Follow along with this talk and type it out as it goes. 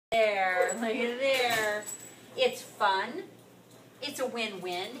there. Look at there. It's fun. It's a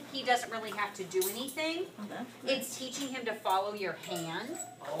win-win. He doesn't really have to do anything. Oh, it's teaching him to follow your hand.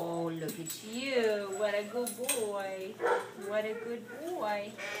 Oh, look at you. What a good boy. What a good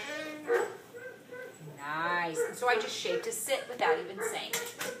boy. Nice. And so I just shaped a sit without even saying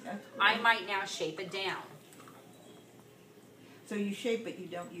it. I might now shape it down. So you shape it, you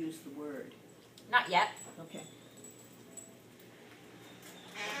don't use the word. Not yet. Okay.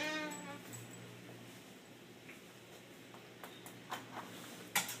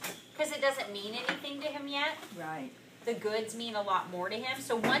 Because it doesn't mean anything to him yet. Right. The goods mean a lot more to him.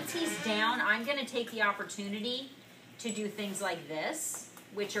 So once he's down, I'm going to take the opportunity to do things like this,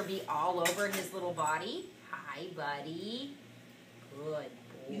 which are be all over his little body. Hi, buddy. Good boy.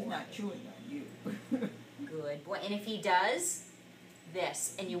 He's not chewing on you. Good boy. And if he does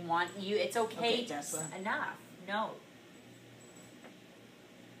this, and you want you, it's okay to enough. No.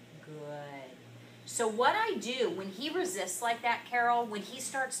 Good. So what I do when he resists like that, Carol, when he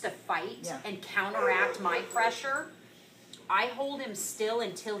starts to fight and counteract my pressure, I hold him still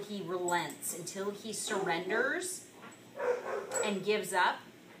until he relents, until he surrenders and gives up,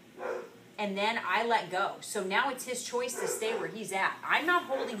 and then I let go. So now it's his choice to stay where he's at. I'm not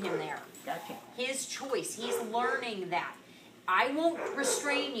holding him there. Gotcha. His choice. He's learning that. I won't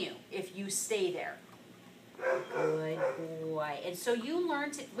restrain you if you stay there. Good boy. And so you learn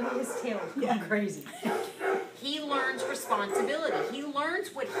to, look at his tail going crazy. He learns responsibility. He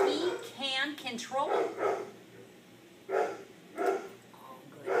learns what he can control. Oh,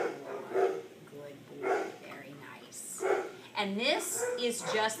 good boy. Good boy. Very nice. And this is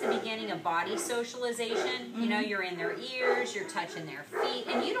just the beginning of body socialization. You know, you're in their ears, you're touching their feet,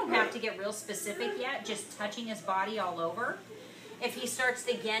 and you don't have to get real specific yet, just touching his body all over. If he starts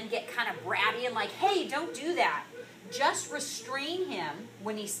to, again, get kind of bratty and like, hey, don't do that, just restrain him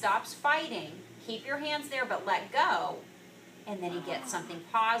when he stops fighting. Keep your hands there, but let go, and then he gets something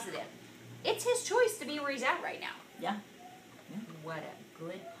positive. It's his choice to be where he's at right now. Yeah. What a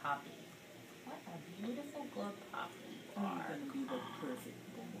good puppy. What a beautiful good puppy you are. You're going to be the perfect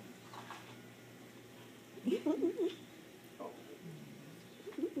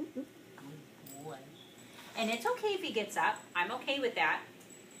Good boy. And it's okay if he gets up. I'm okay with that.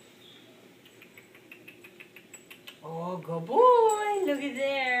 Oh, good boy. Look at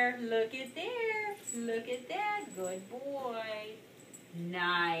there. Look at there. Look at that. Good boy.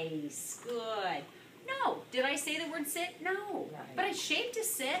 Nice. Good. No. Did I say the word sit? No. Right. But it's shaped to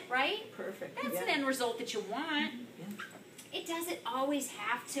sit, right? Perfect. That's an end result that you want. Yeah. It doesn't always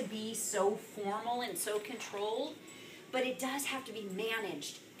have to be so formal and so controlled, but it does have to be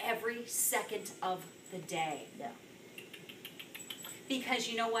managed every second of the day. Yeah. Because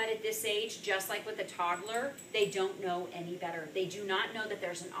you know what, at this age, just like with a toddler, they don't know any better. They do not know that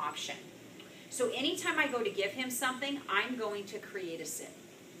there's an option. So anytime I go to give him something, I'm going to create a sit.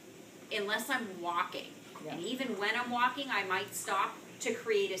 Unless I'm walking. Yeah. And even when I'm walking, I might stop to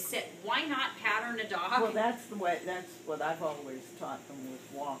create a sit. Why not pattern a dog? Well, that's the way. That's what I've always taught them: was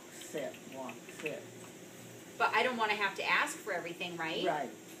walk, sit, walk, sit. But I don't want to have to ask for everything, right? Right.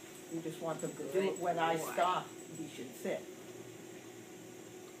 You just want them to do it. When I stop, he should sit.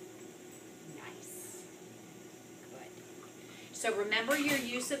 Nice. Good. So remember your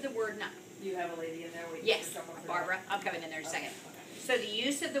use of the word nice. You have a lady in there waiting Yes, for someone for Barbara. that? I'm coming in there in a second. Okay. So the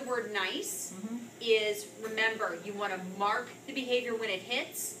use of the word nice is, remember, you want to mark the behavior when it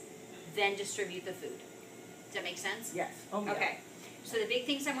hits, then distribute the food. Does that make sense? Yes. Oh, yeah. Okay. So the big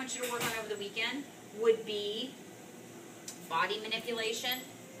things I want you to work on over the weekend would be body manipulation,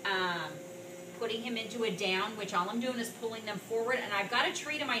 putting him into a down, which all I'm doing is pulling them forward, and I've got a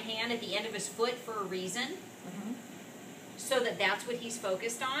treat in my hand at the end of his foot for a reason, so that that's what he's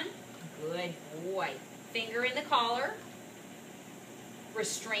focused on. Good boy. Finger in the collar.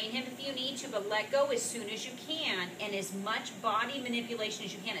 Restrain him if you need to, but let go as soon as you can, and as much body manipulation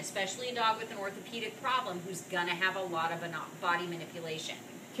as you can, especially a dog with an orthopedic problem who's going to have a lot of body manipulation.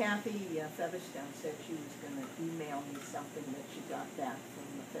 Kathy Featherstone said she was going to email me something that she got back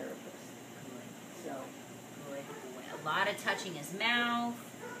from the therapist. Good. So, Good boy. A lot of touching his mouth.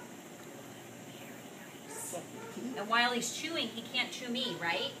 Very nice. And while he's chewing, he can't chew me,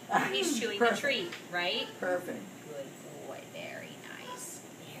 right? He's chewing the treat, right? Perfect. Good boy. Very nice.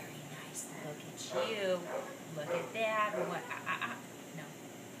 Very nice. Look at you. Look at that. What? No.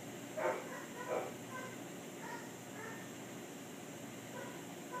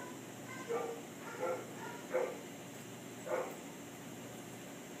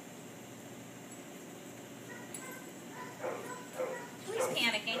 He's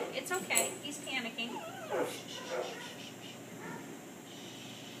panicking. It's okay. He's panicking.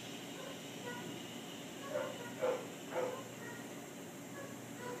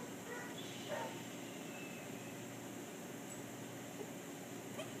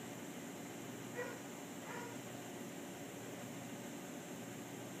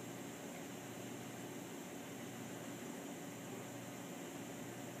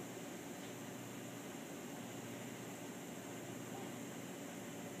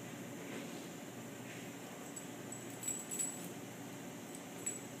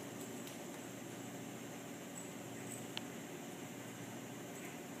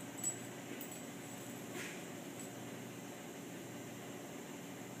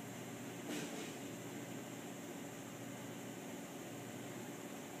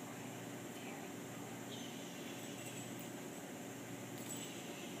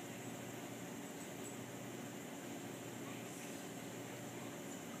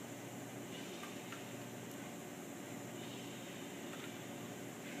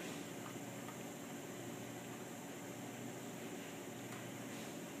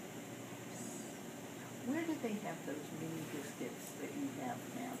 have those mini biscuits that you have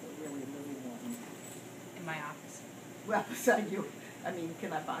now, the really little ones? In my office. Well, beside you, I mean,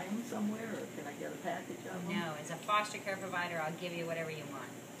 can I buy them somewhere, or can I get a package of them? No, as a foster care provider, I'll give you whatever you want.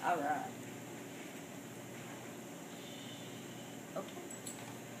 All right. Okay.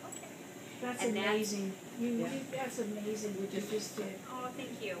 Okay. That's And amazing. Yeah. That's amazing what you just did. Oh,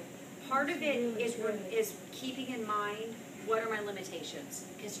 thank you. Part of it Really is good. is keeping in mind what are my limitations,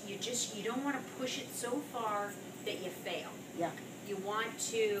 because you don't want to push it so far that you fail. Yeah. You want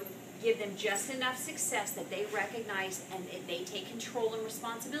to give them just enough success that they recognize and they take control and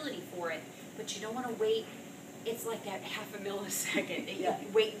responsibility for it, but you don't want to wait. It's like that half a millisecond that Yeah. you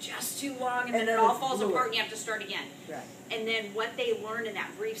wait just too long and then And it then all it's falls fluid. apart and you have to start again. Right. And then what they learn in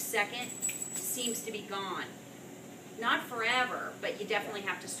that brief second seems to be gone. Not forever, but you definitely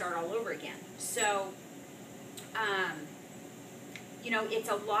have to start all over again. So, it's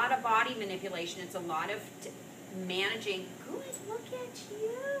a lot of body manipulation. It's a lot of managing. Good, look at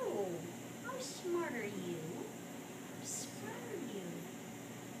you. How smart are you? How smart are you?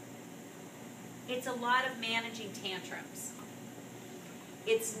 It's a lot of managing tantrums.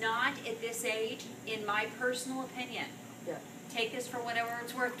 It's not at this age, in my personal opinion. Yeah. Take this for whatever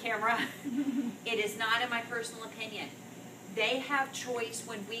it's worth, camera. It is not in my personal opinion. They have choice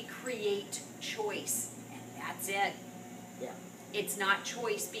when we create choice, and that's it. Yeah. It's not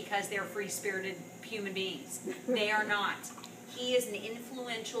choice because they're free-spirited human beings. They are not. He is an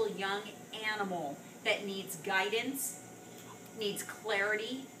influential young animal that needs guidance, needs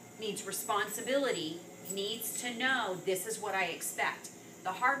clarity, needs responsibility, needs to know this is what I expect.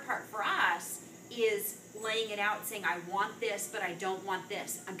 The hard part for us is laying it out, saying, I want this, but I don't want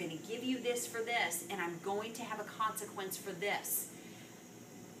this. I'm going to give you this for this, and I'm going to have a consequence for this.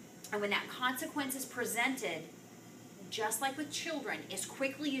 And when that consequence is presented, just like with children, as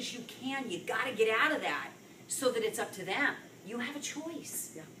quickly as you can, you got to get out of that so that it's up to them. You have a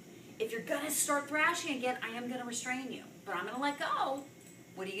choice. Yeah. If you're going to start thrashing again, I am going to restrain you, but I'm going to let go.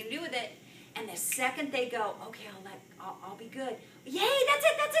 What are you going to do with it? And the second they go, okay, I'll be good. Yay, that's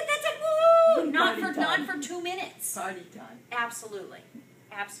it, woo! Not for 2 minutes. Party time. Absolutely.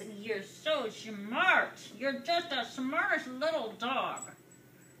 Absolutely. You're so smart. You're just the smartest little dog.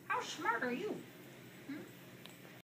 How smart are you?